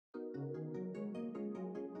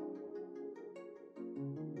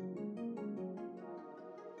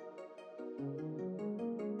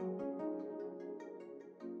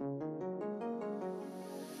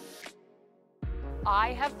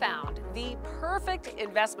I have found the perfect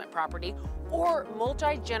investment property or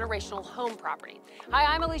multi-generational home property. Hi,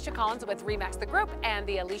 I'm Alisha Collins with RE/MAX the Group and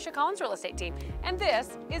the Alisha Collins Real Estate Team, and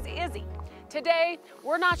this is Izzy. Today,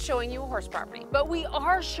 we're not showing you a horse property, but we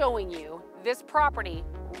are showing you this property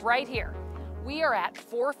right here. We are at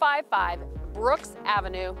 455 Brooks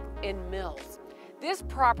Avenue in Mills. This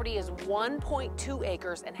property is 1.2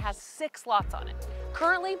 acres and has 6 lots on it.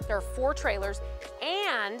 Currently, there are 4 trailers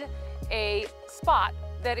and a spot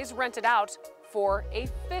that is rented out for a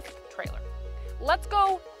 5th trailer. Let's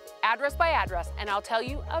go address by address and I'll tell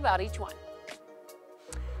you about each one.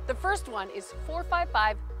 The first one is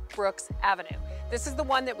 455 Brooks Avenue. This is the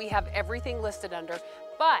one that we have everything listed under,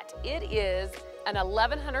 but it is an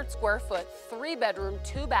 1,100 square foot, 3-bedroom,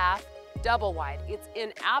 2-bath, double wide. It's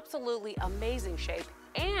in absolutely amazing shape,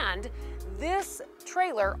 and this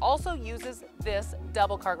trailer also uses this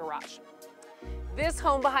double car garage. This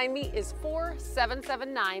home behind me is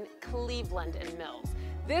 4779 Cleveland in Mills.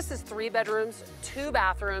 This is 3 bedrooms, 2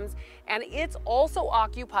 bathrooms, and it's also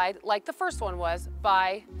occupied, like the first one was,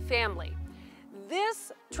 by family.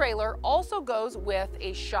 This trailer also goes with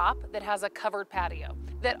a shop that has a covered patio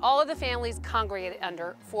that all of the families congregate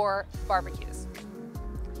under for barbecues.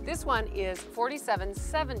 This one is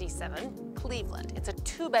 4777 Cleveland. It's a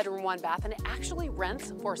 2-bedroom, 1-bath, and it actually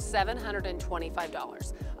rents for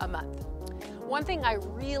 $725 a month. One thing I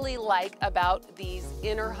really like about these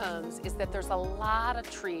inner homes is that there's a lot of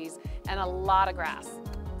trees and a lot of grass.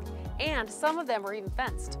 And some of them are even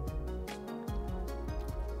fenced.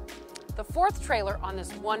 The 4th trailer on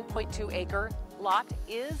this 1.2 acre lot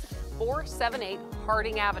is 478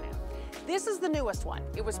 Harding Avenue. This is the newest one.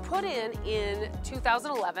 It was put in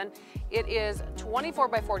 2011. It is 24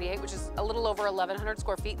 by 48, which is a little over 1,100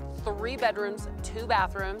 square feet, 3 bedrooms, 2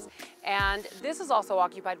 bathrooms, and this is also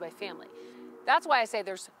occupied by family. That's why I say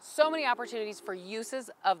there's so many opportunities for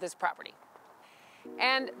uses of this property.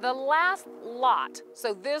 And the last lot,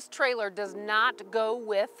 so this trailer does not go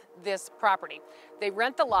with this property. They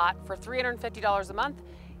rent the lot for $350 a month.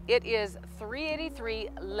 It is 383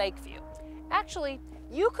 Lakeview. Actually,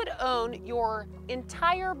 you could own your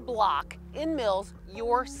entire block in Mills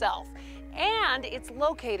yourself, and it's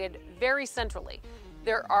located very centrally.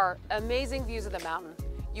 There are amazing views of the mountain.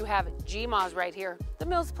 You have GMA's right here, the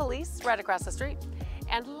Mills Police right across the street,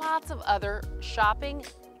 and lots of other shopping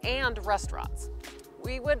and restaurants.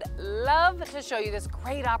 We would love to show you this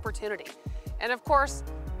great opportunity. And of course,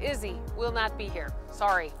 Izzy will not be here,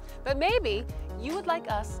 sorry. But maybe you would like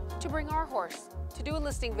us to bring our horse to do a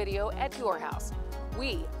listing video at your house.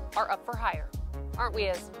 We are up for hire, aren't we,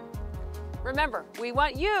 Iz? Remember, we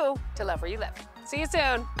want you to love where you live. See you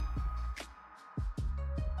soon.